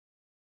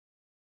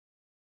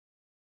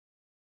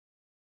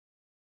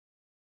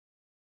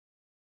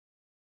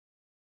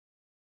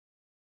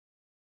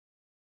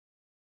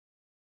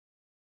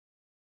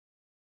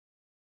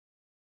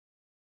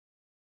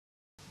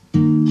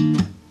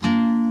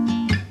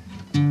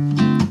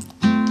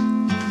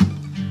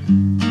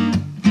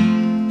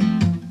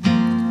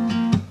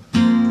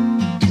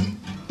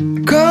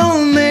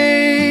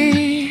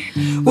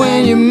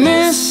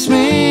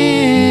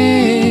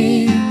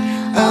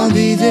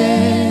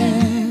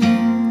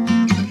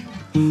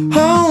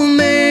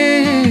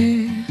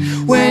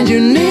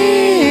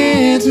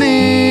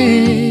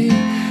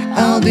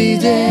be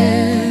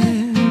there.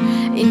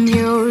 In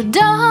your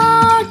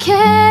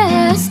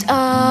darkest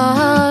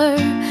hour,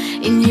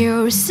 in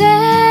your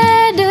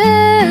saddest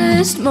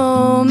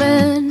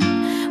moment,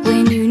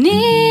 when you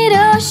need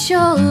a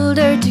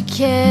shoulder to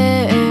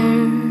care,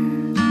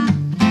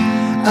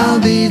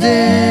 I'll be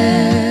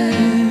there.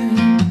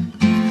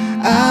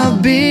 I'll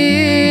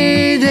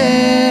be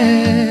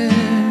there.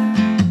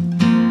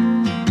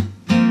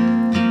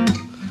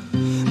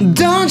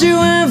 Don't you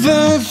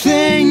ever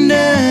think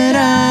that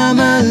I'm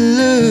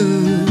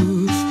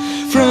aloof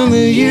from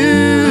you.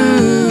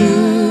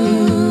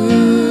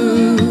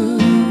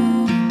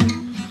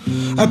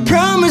 I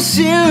promise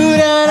you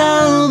that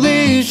I'll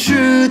be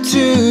true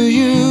to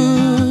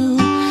you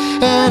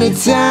at a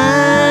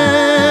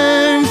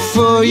time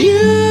for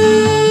you.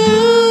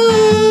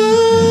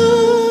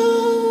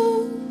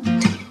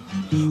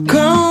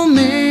 Call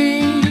me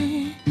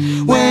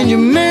when you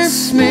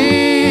miss me,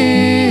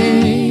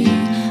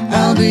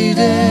 I'll be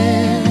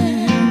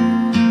there.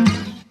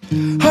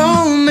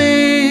 Hold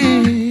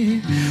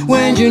me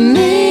when you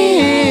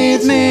need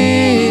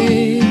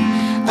me,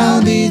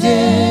 I'll be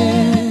there.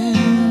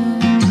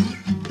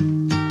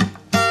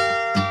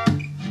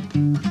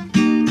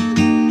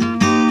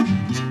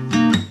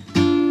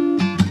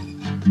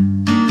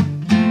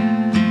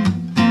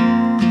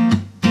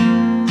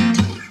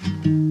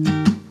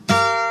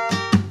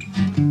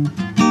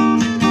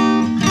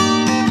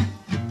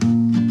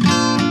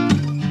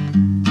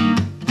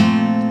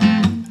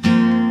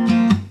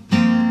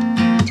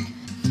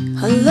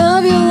 I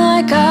love you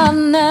like I've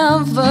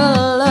never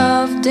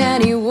loved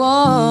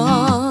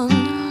anyone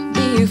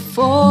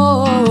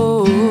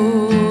before.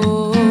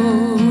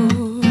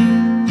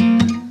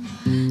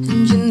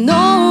 And you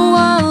know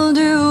I'll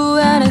do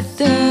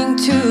anything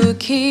to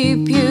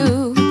keep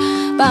you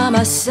by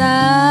my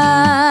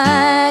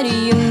side,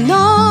 you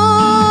know.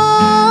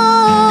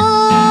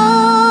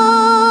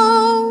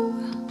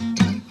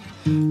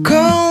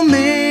 Call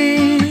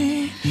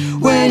me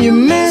when you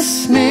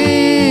miss me,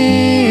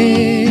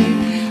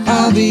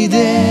 I'll be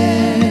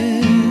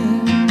there.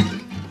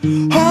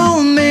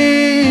 Hold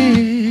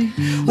me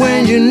when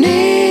you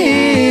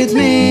need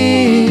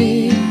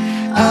me,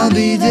 I'll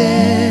be there.